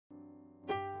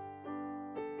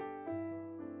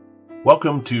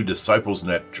Welcome to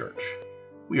DisciplesNet Church.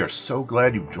 We are so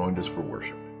glad you've joined us for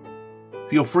worship.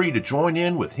 Feel free to join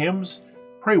in with hymns,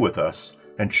 pray with us,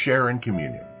 and share in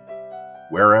communion.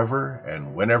 Wherever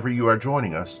and whenever you are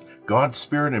joining us, God's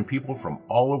Spirit and people from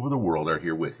all over the world are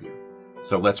here with you.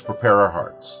 So let's prepare our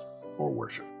hearts for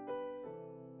worship.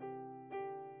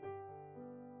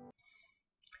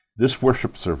 This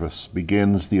worship service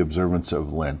begins the observance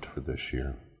of Lent for this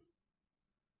year.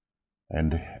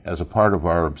 And as a part of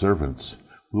our observance,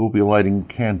 we will be lighting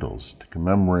candles to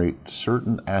commemorate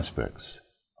certain aspects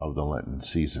of the Lenten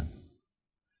season.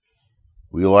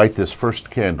 We light this first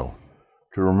candle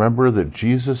to remember that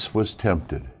Jesus was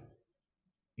tempted,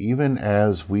 even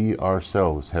as we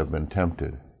ourselves have been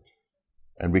tempted.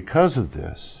 And because of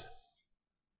this,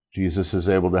 Jesus is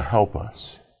able to help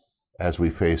us as we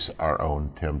face our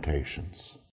own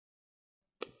temptations.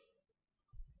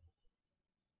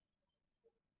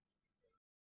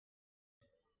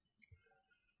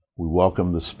 We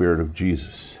welcome the Spirit of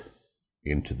Jesus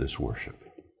into this worship.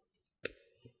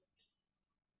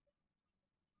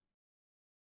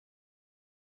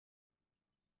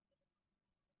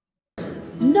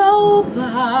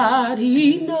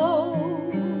 Nobody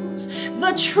knows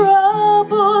the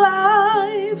trouble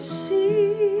I've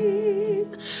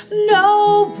seen.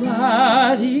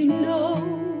 Nobody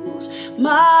knows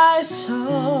my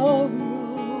sorrow.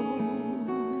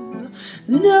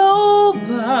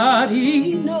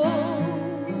 Nobody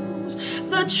knows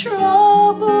the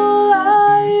trouble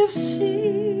I've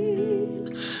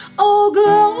seen. Oh,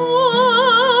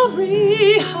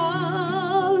 glory,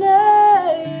 hallelujah.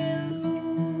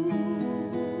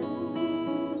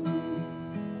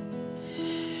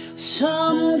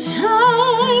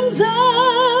 Sometimes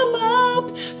I'm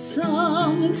up,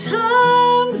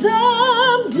 sometimes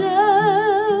I'm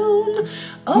down.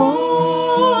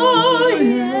 Oh,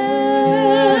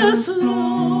 yes, Lord.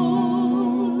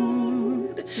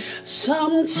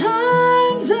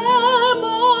 Sometimes I'm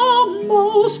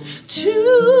almost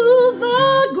to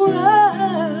the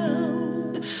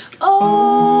ground.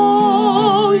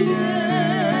 Oh,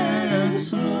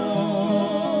 yes, Lord.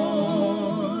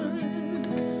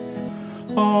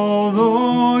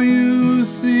 Although you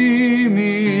see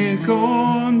me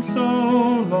gone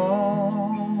so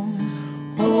long,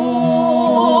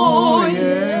 oh,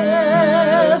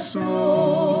 yes, Lord.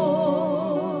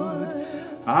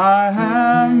 I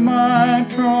have my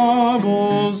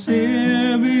troubles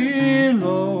here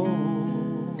below.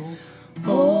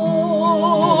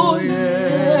 Oh,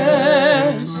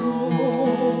 yes,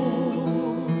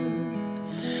 Lord.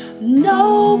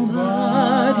 Nobody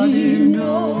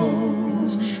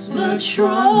knows the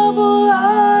trouble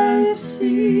I've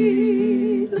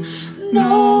seen.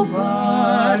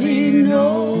 Nobody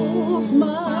knows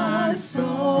my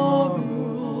sorrow.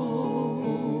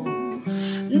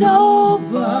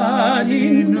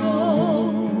 Nobody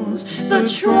knows the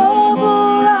trouble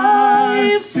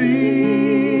I've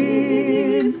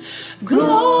seen.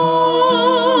 Glory,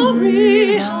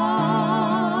 hallelujah.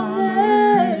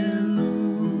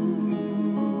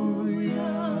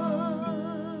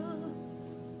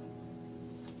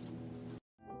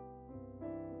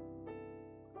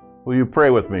 Will you pray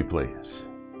with me, please?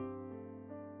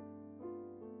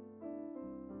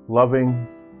 Loving,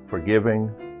 forgiving,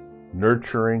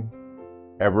 nurturing,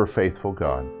 ever faithful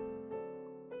God,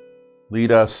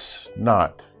 lead us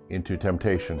not into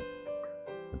temptation.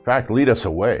 In fact, lead us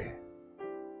away.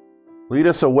 Lead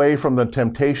us away from the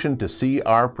temptation to see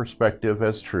our perspective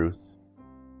as truth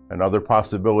and other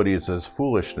possibilities as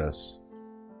foolishness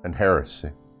and heresy.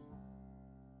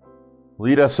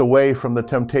 Lead us away from the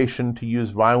temptation to use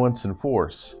violence and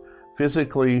force,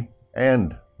 physically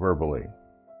and verbally,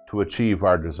 to achieve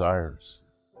our desires.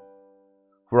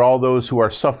 For all those who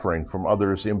are suffering from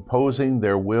others imposing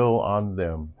their will on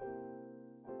them,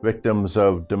 victims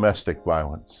of domestic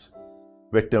violence,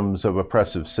 victims of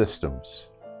oppressive systems,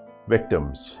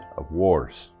 victims of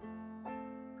wars.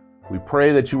 We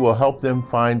pray that you will help them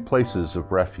find places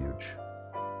of refuge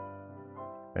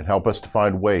and help us to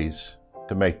find ways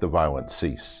to make the violence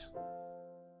cease.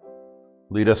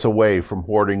 Lead us away from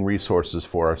hoarding resources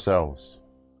for ourselves.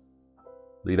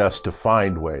 Lead us to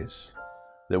find ways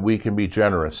that we can be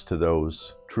generous to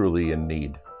those truly in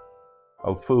need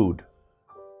of food,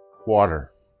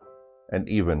 water, and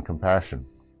even compassion.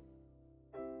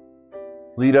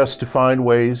 Lead us to find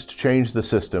ways to change the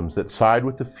systems that side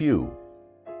with the few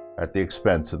at the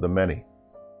expense of the many.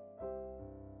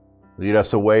 Lead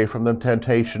us away from the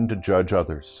temptation to judge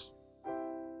others.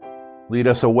 Lead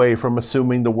us away from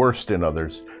assuming the worst in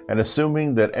others and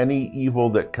assuming that any evil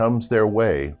that comes their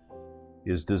way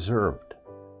is deserved.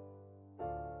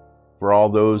 for all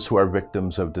those who are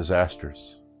victims of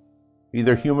disasters,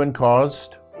 either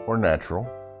human-caused or natural.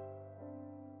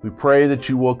 We pray that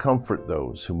you will comfort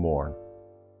those who mourn,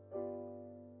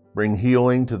 bring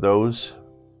healing to those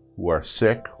who are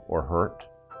sick or hurt,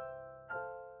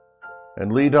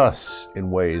 and lead us in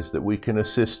ways that we can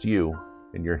assist you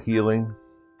in your healing,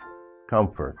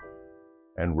 comfort,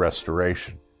 and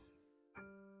restoration.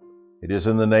 It is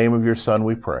in the name of your Son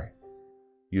we pray,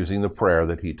 using the prayer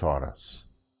that he taught us.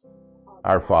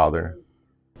 Our Father,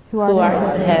 who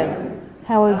art in heaven,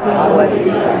 hallowed be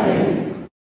thy name.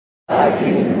 Thy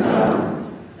kingdom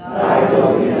come, thy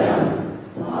will be done,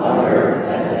 on earth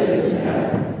as it is in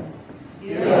heaven.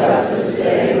 Give us this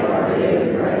day our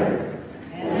daily bread,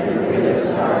 and forgive us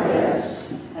our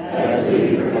debts, as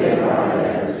we forgive our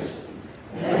debtors.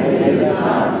 And lead us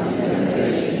not into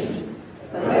temptation,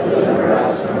 but deliver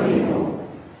us from evil.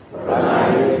 For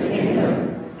thine is the kingdom,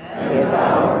 and the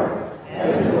power, and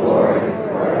the glory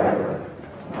forever.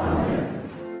 Amen.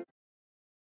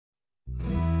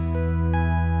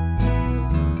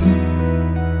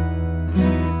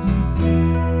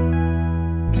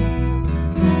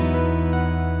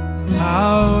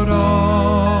 Out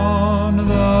on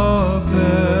the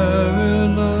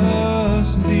perilous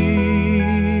deep,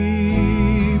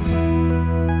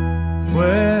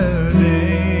 where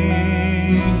dangers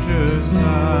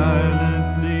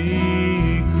silently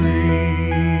creep,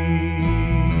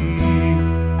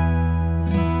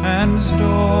 and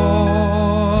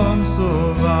storms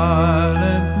so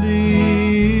violently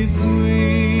sweep,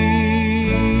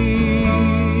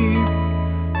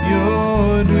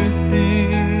 you're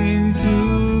drifting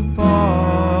too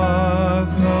far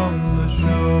from the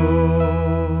shore.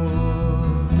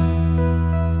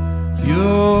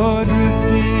 You're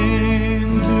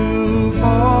drifting too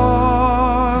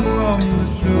far from the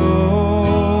shore.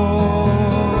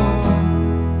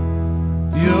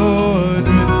 You're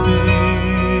drifting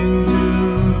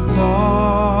too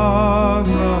far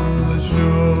from the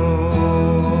shore.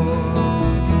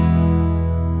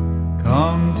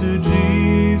 Come to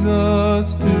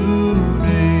Jesus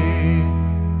today,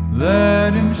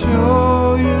 let him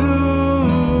show you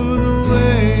the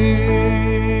way.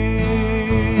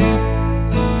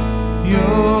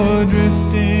 You're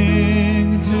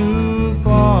drifting too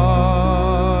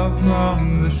far from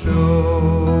the shore.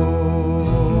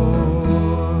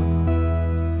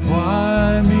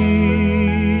 Why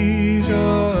meet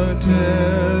a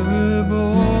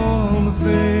terrible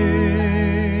fate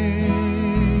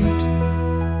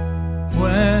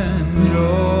when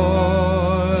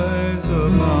joys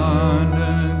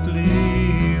abundantly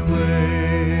wait?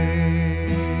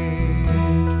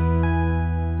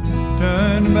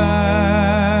 Turn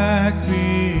back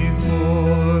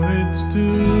before it's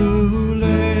too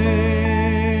late.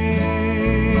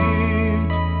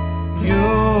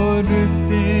 You're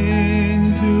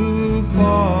drifting too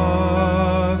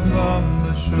far from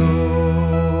the shore.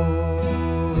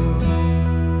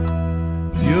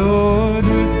 You're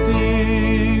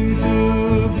drifting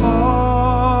too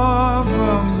far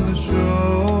from the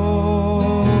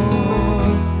shore.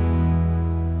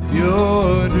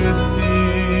 You're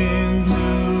drifting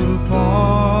too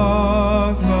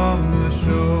far from the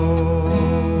shore.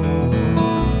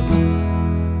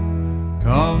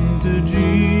 Come to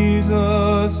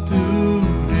Jesus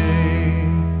today,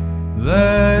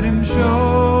 let him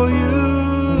show you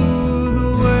the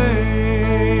way.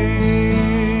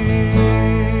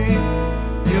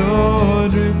 You're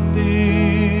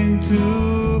drifting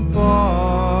too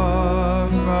far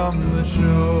from the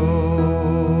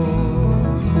shore.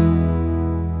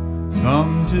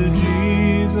 Come to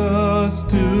Jesus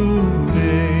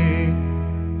today,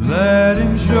 let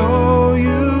him show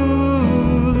you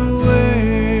the way.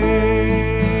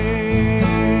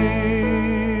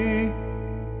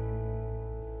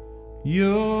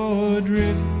 You're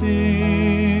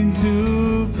drifting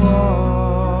too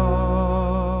far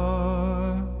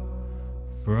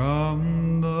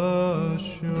from the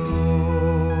shore.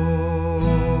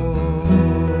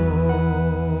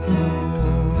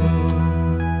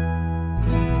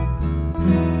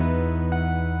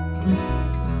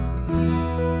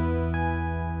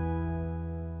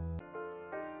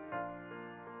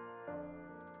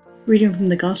 Reading from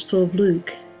the Gospel of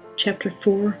Luke, chapter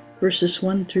 4, verses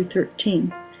 1 through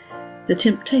 13. The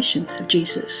temptation of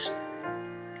Jesus.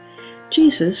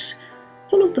 Jesus,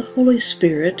 full of the Holy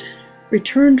Spirit,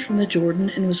 returned from the Jordan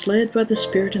and was led by the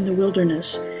Spirit in the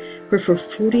wilderness, where for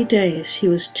 40 days he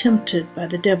was tempted by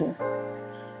the devil.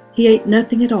 He ate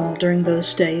nothing at all during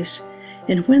those days,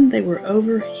 and when they were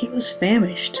over, he was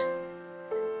famished.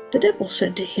 The devil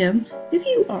said to him, "If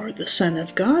you are the Son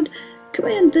of God,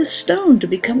 command this stone to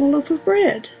become a loaf of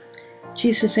bread."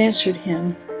 Jesus answered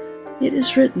him, "It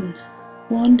is written,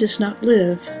 'One does not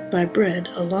live by bread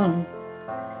alone.'"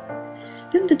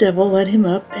 Then the devil led him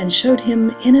up and showed him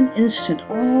in an instant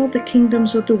all the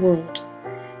kingdoms of the world.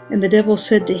 And the devil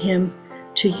said to him,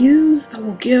 "To you I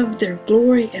will give their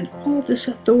glory and all this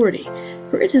authority,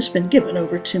 for it has been given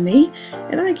over to me,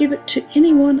 and I give it to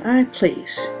anyone I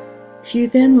please. If you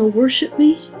then will worship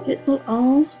me, it will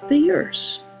all be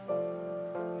yours."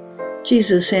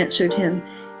 Jesus answered him,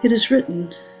 "It is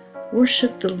written,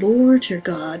 'Worship the Lord your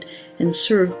God and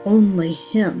serve only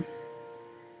him.'"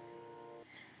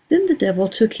 Then the devil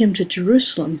took him to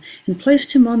Jerusalem and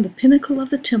placed him on the pinnacle of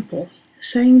the temple,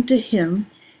 saying to him,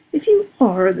 "If you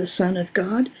are the Son of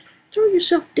God, throw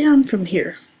yourself down from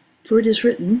here, for it is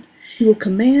written, 'He will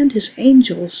command his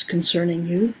angels concerning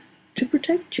you to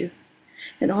protect you,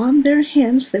 and on their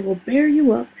hands they will bear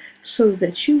you up, so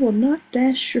that you will not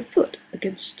dash your foot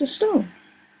against a stone.'"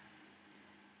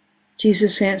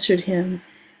 Jesus answered him,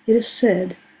 "It is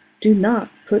said, 'Do not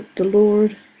put the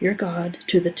Lord your God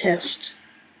to the test.'"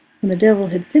 When the devil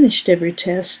had finished every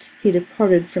test, he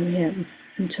departed from him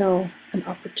until an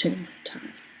opportune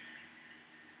time.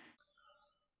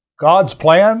 God's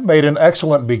plan made an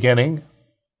excellent beginning.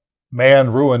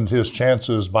 Man ruined his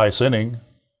chances by sinning.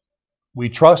 We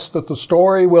trust that the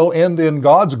story will end in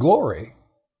God's glory,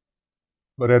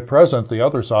 but at present the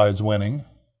other side's winning.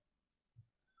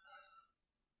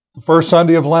 The first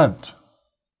Sunday of Lent,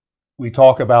 we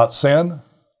talk about sin,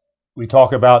 we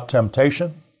talk about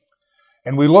temptation,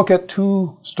 and we look at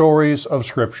two stories of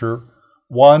Scripture.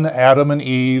 One, Adam and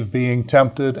Eve being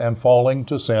tempted and falling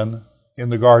to sin in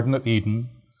the Garden of Eden.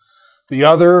 The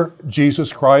other,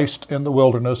 Jesus Christ in the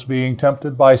wilderness being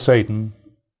tempted by Satan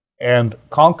and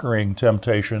conquering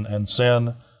temptation and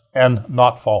sin and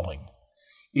not falling.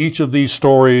 Each of these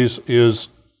stories is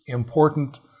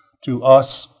important to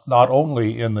us, not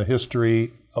only in the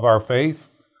history of our faith,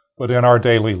 but in our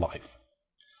daily life.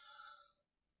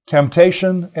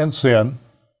 Temptation and sin.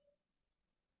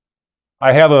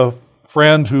 I have a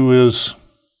friend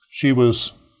she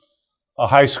was a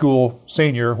high school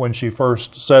senior when she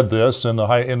first said this in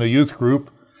the youth group.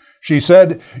 She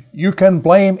said, "You can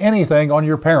blame anything on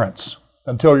your parents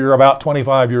until you're about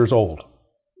 25 years old."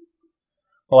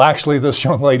 Well, actually, this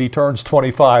young lady turns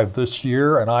 25 this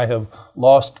year, and I have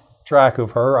lost track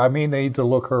of her. I may need to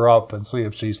look her up and see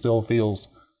if she still feels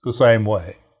the same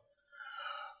way.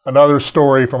 Another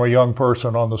story from a young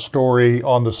person on the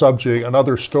subject,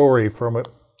 another story from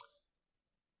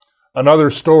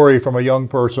a young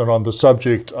person on the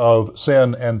subject of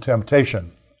sin and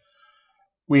temptation.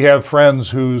 We have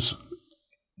friends whose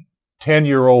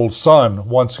 10-year-old son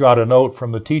once got a note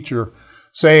from the teacher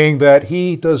saying that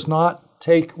he does not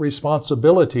take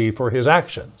responsibility for his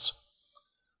actions.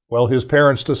 Well, his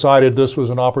parents decided this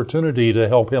was an opportunity to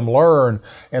help him learn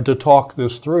and to talk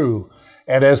this through.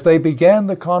 And as they began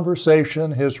the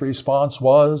conversation, his response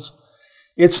was,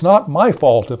 "It's not my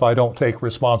fault if I don't take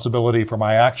responsibility for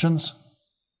my actions."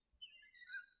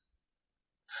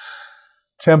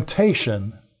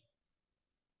 Temptation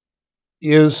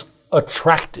is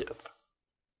attractive.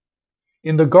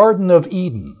 In the Garden of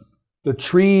Eden, the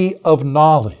tree of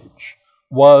knowledge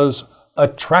was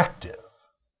attractive.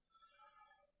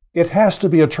 It has to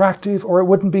be attractive or it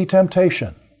wouldn't be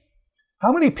temptation.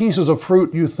 How many pieces of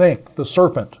fruit do you think the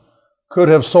serpent could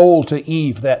have sold to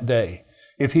Eve that day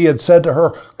if he had said to her,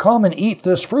 "Come and eat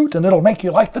this fruit and it'll make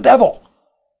you like the devil"?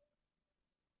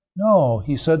 No,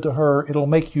 he said to her, "It'll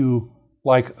make you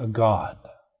like a god.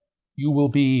 You will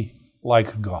be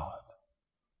like God."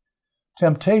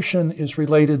 Temptation is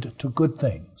related to good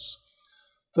things.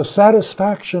 The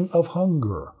satisfaction of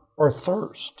hunger or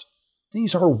thirst.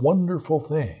 These are wonderful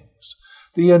things.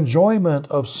 The enjoyment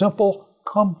of simple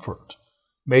comfort,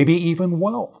 maybe even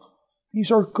wealth.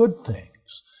 These are good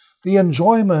things. The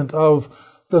enjoyment of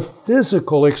the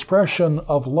physical expression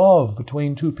of love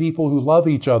between two people who love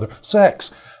each other.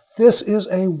 Sex. This is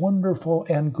a wonderful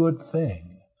and good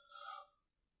thing.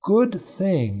 Good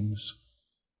things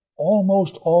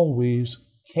almost always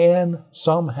can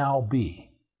somehow be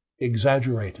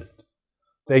exaggerated.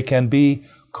 They can be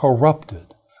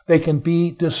corrupted. They can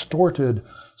be distorted,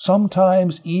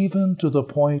 sometimes even to the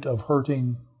point of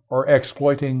hurting or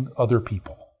exploiting other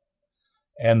people.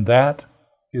 And that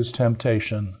is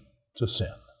temptation to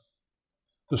sin.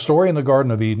 The story in the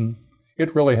Garden of Eden,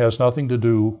 it really has nothing to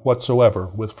do whatsoever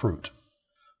with fruit.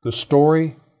 The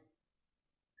story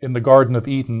in the Garden of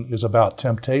Eden is about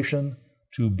temptation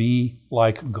to be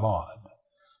like God.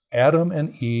 Adam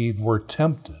and Eve were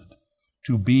tempted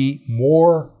to be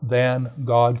more than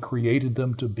God created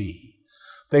them to be.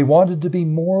 They wanted to be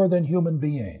more than human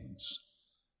beings.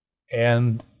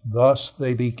 And thus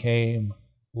they became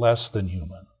less than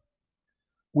human.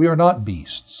 We are not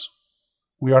beasts.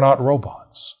 We are not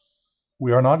robots.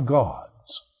 We are not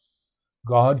gods.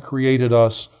 God created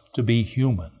us to be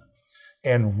human.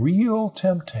 And real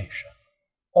temptation,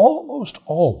 almost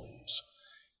always,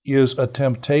 is a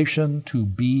temptation to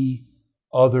be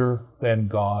other than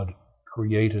God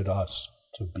created us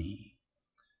to be.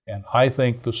 And I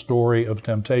think the story of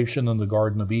temptation in the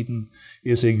Garden of Eden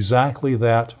is exactly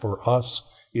that for us.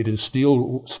 It is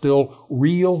still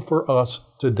real for us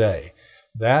today.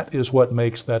 That is what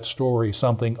makes that story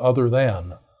something other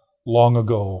than long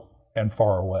ago and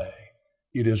far away.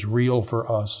 It is real for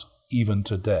us even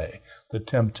today. The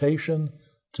temptation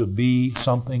to be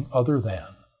something other than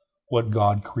what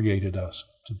God created us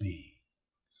to be.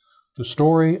 The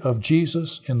story of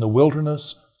Jesus in the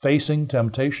wilderness facing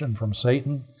temptation from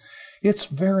Satan, it's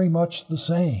very much the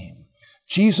same.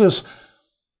 Jesus,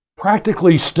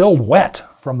 practically still wet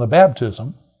from the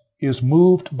baptism, is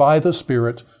moved by the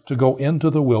Spirit to go into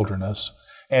the wilderness,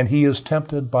 and he is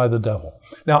tempted by the devil.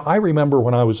 Now, I remember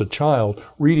when I was a child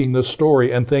reading this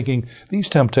story and thinking, these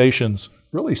temptations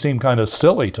really seem kind of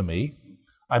silly to me.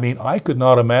 I mean, I could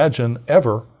not imagine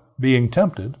ever being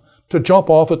tempted to jump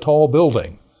off a tall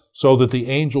building so that the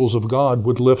angels of God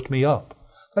would lift me up.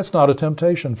 That's not a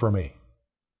temptation for me.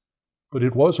 But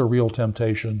it was a real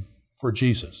temptation for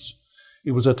Jesus.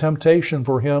 It was a temptation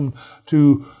for him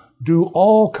to do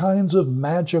all kinds of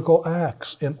magical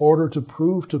acts in order to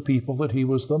prove to people that he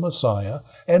was the Messiah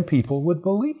and people would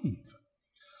believe.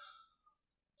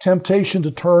 Temptation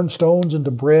to turn stones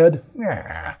into bread?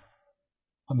 Nah.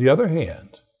 On the other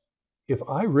hand, if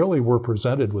I really were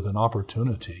presented with an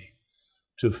opportunity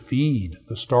to feed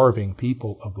the starving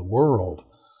people of the world,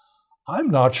 I'm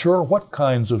not sure what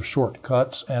kinds of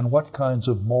shortcuts and what kinds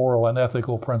of moral and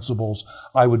ethical principles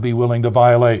I would be willing to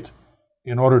violate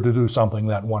in order to do something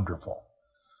that wonderful.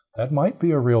 That might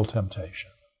be a real temptation.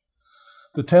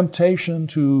 The temptation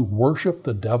to worship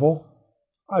the devil,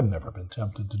 I've never been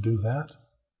tempted to do that.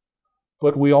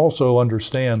 But we also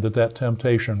understand that that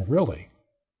temptation really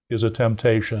is a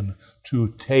temptation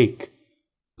to take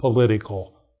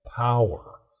political power.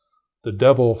 The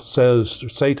devil says,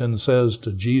 Satan says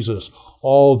to Jesus,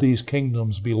 all these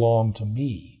kingdoms belong to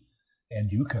me,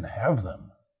 and you can have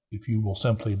them if you will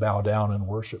simply bow down and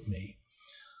worship me.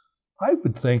 I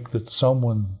would think that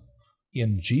someone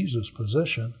in Jesus'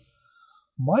 position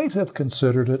might have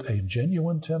considered it a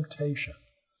genuine temptation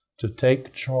to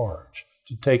take charge,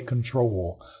 to take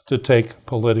control, to take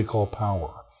political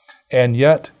power. And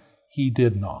yet, he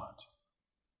did not.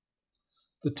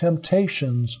 The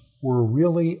temptations were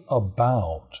really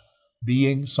about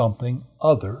being something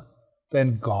other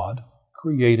than God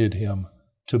created him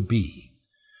to be.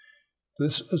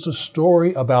 This is a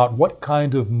story about what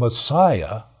kind of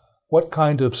Messiah, what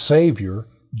kind of Savior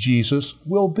Jesus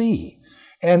will be.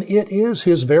 And it is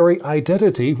his very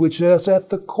identity which is at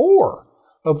the core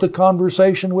of the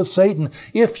conversation with Satan.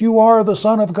 If you are the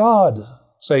Son of God,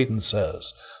 Satan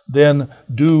says, then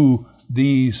do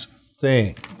these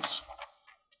things.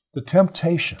 The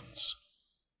temptations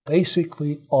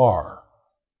basically are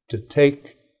to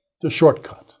take the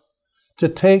shortcut, to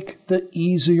take the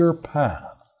easier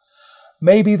path,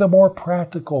 maybe the more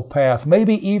practical path,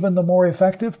 maybe even the more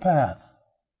effective path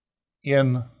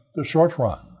in the short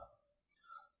run.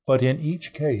 But in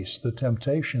each case, the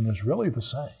temptation is really the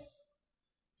same.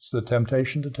 It's the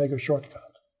temptation to take a shortcut.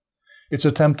 It's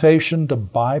a temptation to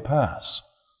bypass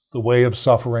the way of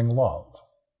suffering love,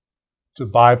 to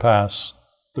bypass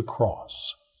the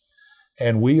cross.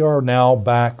 And we are now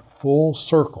back full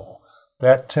circle.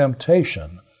 That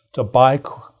temptation to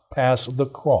bypass the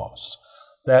cross,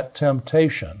 that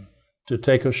temptation to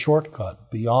take a shortcut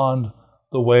beyond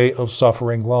the way of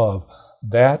suffering love,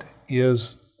 that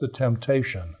is the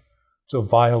temptation to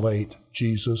violate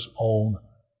Jesus' own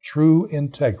true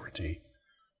integrity,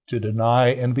 to deny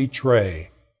and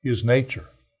betray his nature,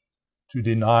 to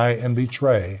deny and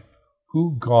betray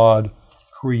who God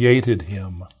created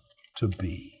him to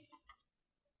be.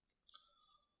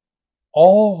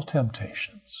 All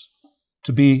temptations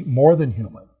to be more than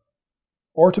human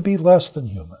or to be less than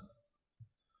human,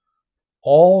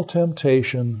 all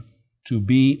temptation to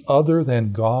be other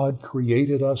than God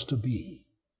created us to be,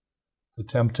 the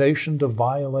temptation to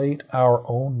violate our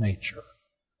own nature,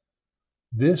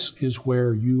 this is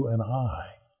where you and I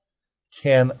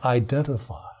can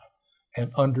identify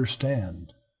and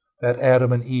understand that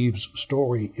Adam and Eve's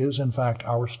story is in fact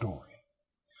our story.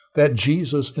 That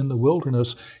Jesus in the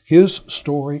wilderness, his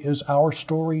story is our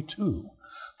story too.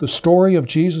 The story of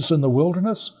Jesus in the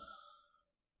wilderness,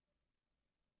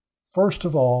 first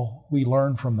of all, we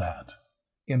learn from that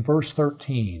in verse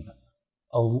 13,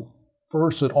 a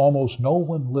verse that almost no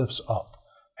one lifts up.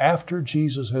 After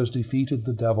Jesus has defeated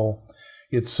the devil,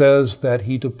 it says that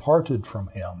he departed from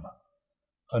him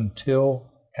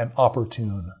until an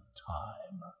opportune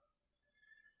time.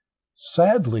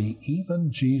 Sadly,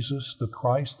 even Jesus, the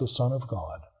Christ, the Son of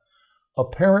God,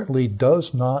 apparently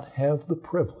does not have the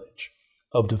privilege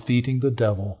of defeating the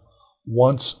devil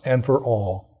once and for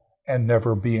all and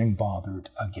never being bothered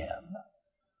again.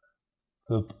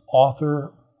 The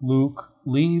author, Luke,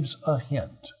 leaves a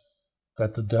hint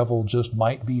that the devil just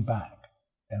might be back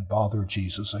and bother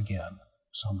Jesus again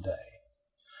someday.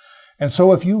 And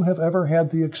so if you have ever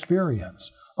had the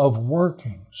experience of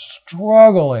working,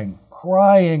 struggling,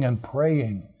 crying, and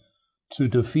praying to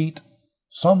defeat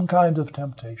some kind of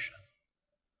temptation,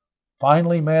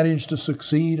 finally managed to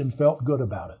succeed and felt good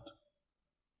about it,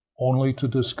 only to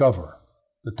discover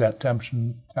that that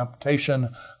temptation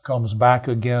comes back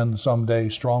again someday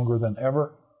stronger than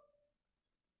ever,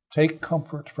 take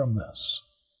comfort from this.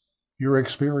 Your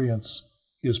experience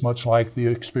is much like the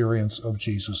experience of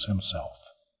Jesus himself.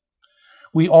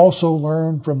 We also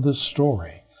learn from this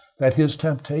story that his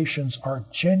temptations are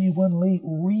genuinely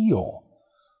real,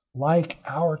 like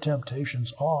our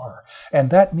temptations are. And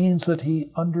that means that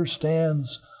he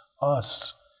understands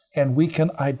us, and we can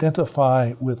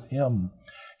identify with him.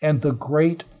 And the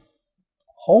great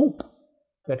hope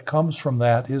that comes from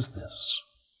that is this: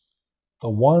 the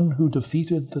one who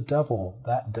defeated the devil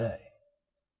that day,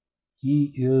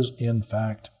 he is in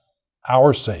fact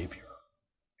our Savior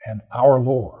and our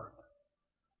Lord.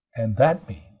 And that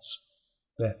means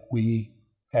that we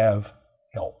have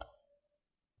help.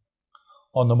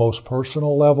 On the most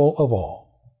personal level of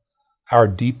all, our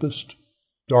deepest,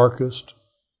 darkest,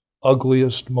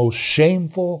 ugliest, most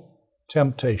shameful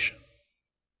temptation,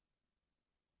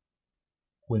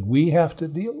 when we have to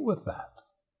deal with that,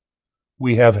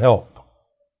 we have help.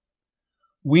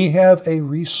 We have a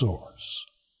resource,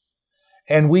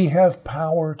 and we have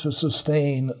power to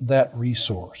sustain that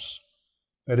resource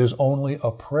that is only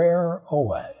a prayer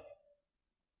away.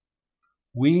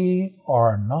 We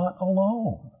are not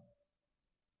alone.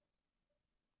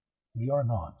 We are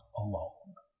not alone.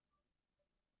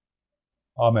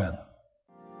 Amen.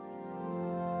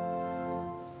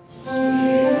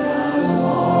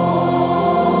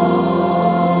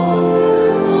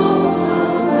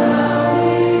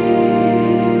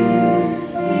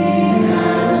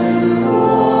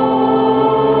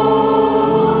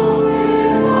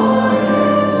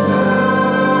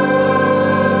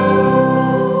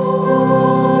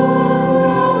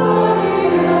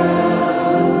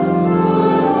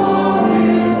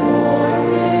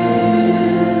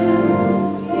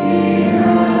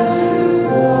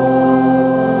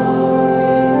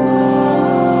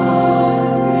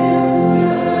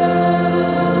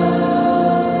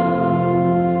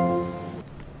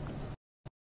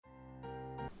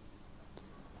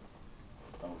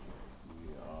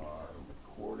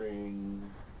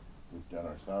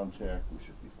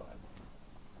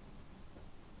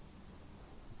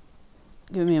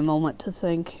 Give me a moment to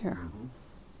think here.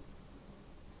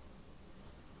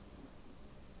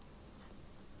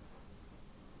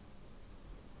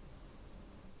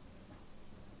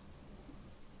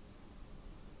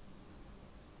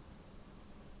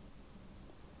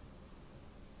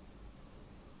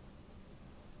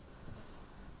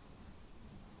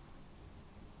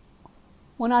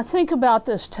 When I think about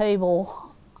this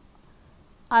table,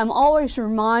 I'm always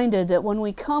reminded that when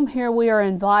we come here, we are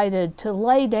invited to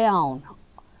lay down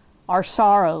our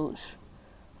sorrows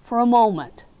for a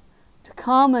moment, to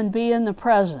come and be in the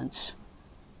presence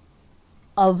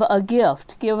of a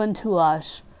gift given to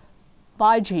us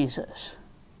by Jesus.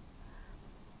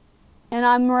 And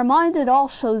I'm reminded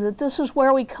also that this is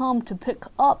where we come to pick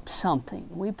up something.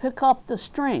 We pick up the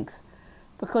strength,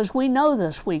 because we know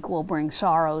this week will bring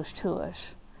sorrows to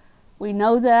us. We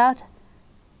know that,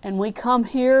 and we come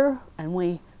here and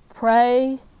we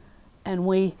pray and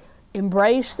we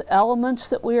embrace the elements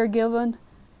that we are given,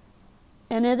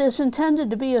 and it is intended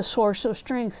to be a source of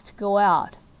strength to go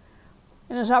out.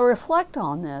 And as I reflect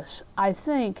on this, I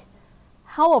think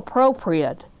how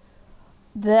appropriate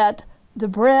that the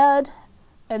bread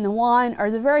and the wine are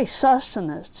the very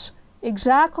sustenance,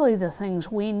 exactly the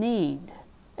things we need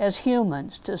as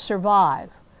humans to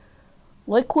survive.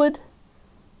 Liquid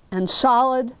and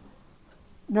solid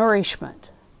nourishment.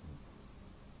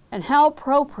 And how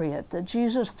appropriate that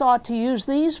Jesus thought to use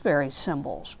these very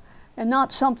symbols and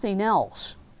not something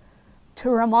else to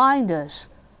remind us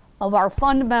of our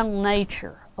fundamental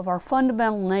nature,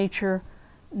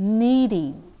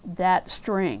 needing that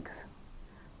strength.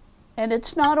 And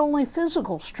it's not only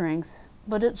physical strength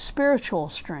but it's spiritual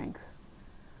strength.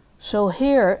 So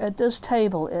here at this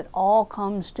table, it all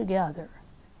comes together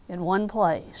in one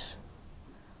place.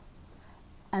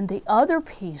 And the other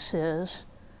piece is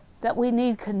that we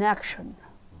need connection.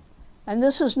 And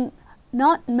this is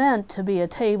not meant to be a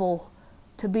table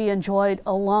to be enjoyed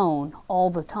alone all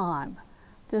the time.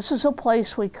 This is a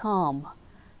place we come,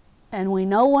 and we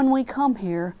know when we come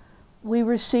here, we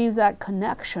receive that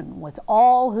connection with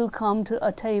all who come to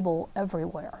a table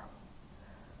everywhere.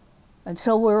 And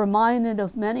so we're reminded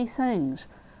of many things,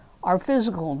 our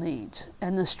physical needs,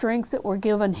 and the strength that we're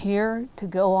given here to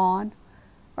go on,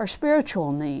 our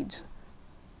spiritual needs,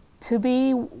 to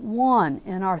be one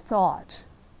in our thoughts,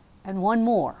 and one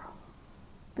more,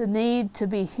 the need to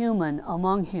be human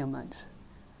among humans.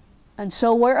 And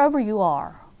so wherever you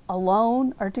are,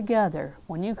 alone or together,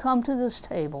 when you come to this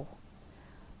table,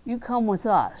 you come with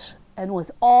us and with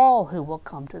all who will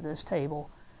come to this table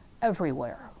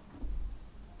everywhere.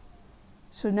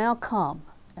 So now come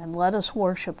and let us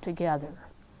worship together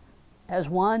as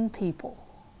one people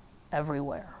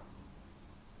everywhere.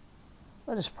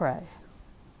 Let us pray.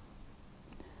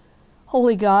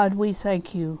 Holy God, we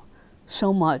thank you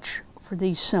so much for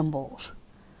these symbols,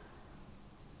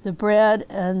 the bread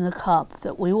and the cup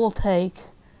that we will take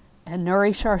and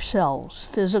nourish ourselves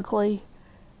physically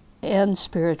and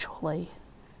spiritually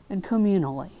and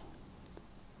communally.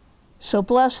 So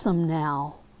bless them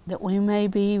now, that we may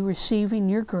be receiving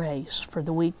your grace for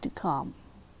the week to come.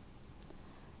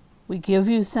 We give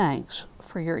you thanks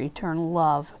for your eternal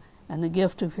love and the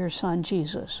gift of your Son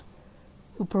Jesus,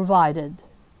 who provided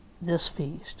this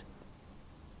feast.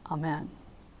 Amen.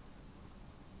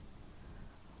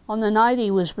 On the night he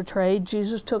was betrayed,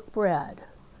 Jesus took bread,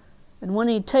 and when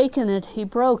he'd taken it, he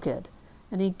broke it,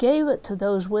 and he gave it to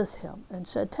those with him, and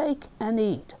said, "Take and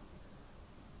eat.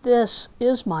 This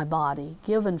is my body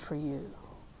given for you."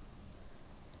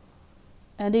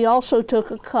 And he also took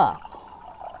a cup,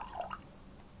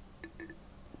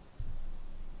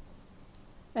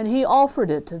 and he offered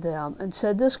it to them and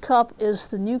said, "This cup is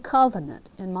the new covenant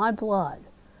in my blood,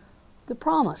 the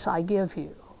promise I give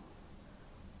you.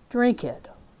 Drink it,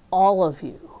 all of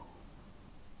you."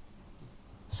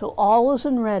 So all is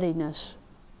in readiness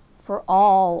for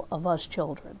all of us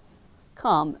children.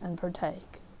 Come and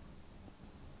partake.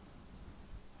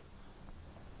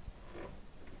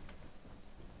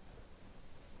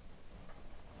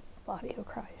 Body of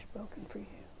Christ broken for you.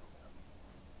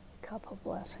 Cup of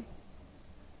blessing.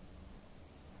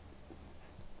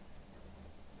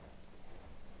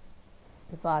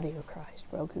 The body of Christ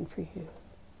broken for you.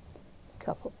 The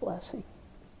cup of blessing.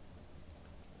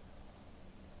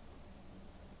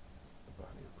 The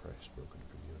body of Christ broken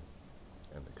for you,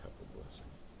 and the cup of blessing.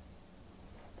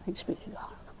 Thanks be to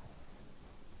God.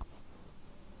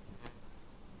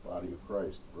 The body of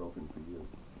Christ broken for you,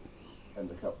 and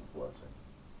the cup of blessing.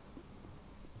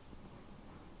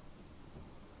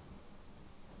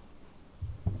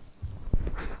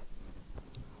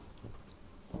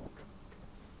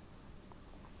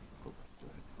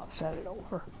 Set it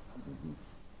over.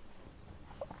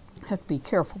 Have to be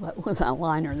careful with that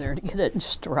liner there to get it in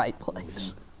just the right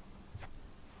place.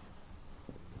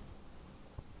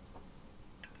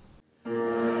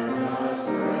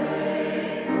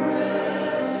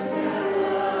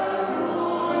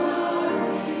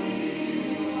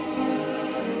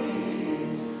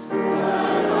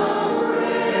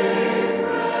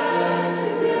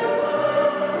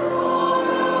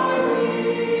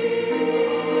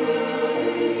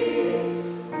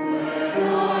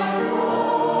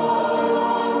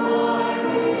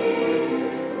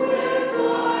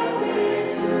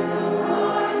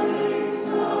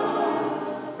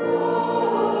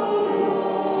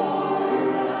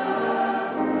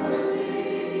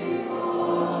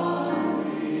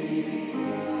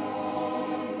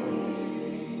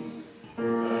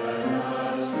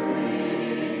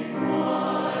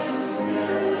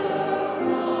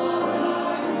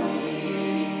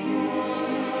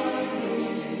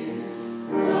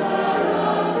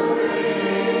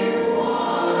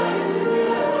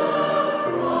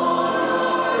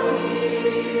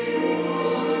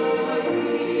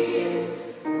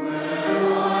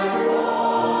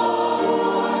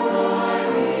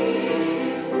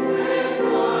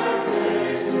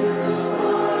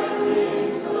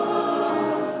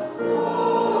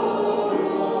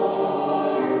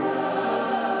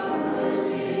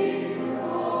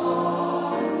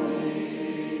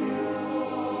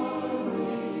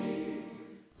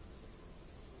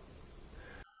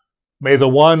 May the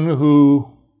one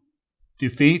who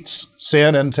defeats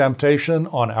sin and temptation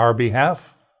on our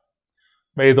behalf,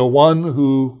 may the one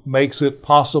who makes it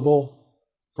possible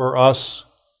for us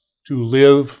to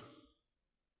live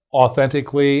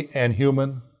authentically and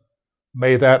human.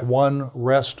 May that one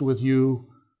rest with you,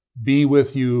 be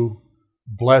with you,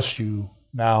 bless you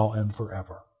now and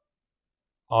forever.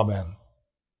 Amen.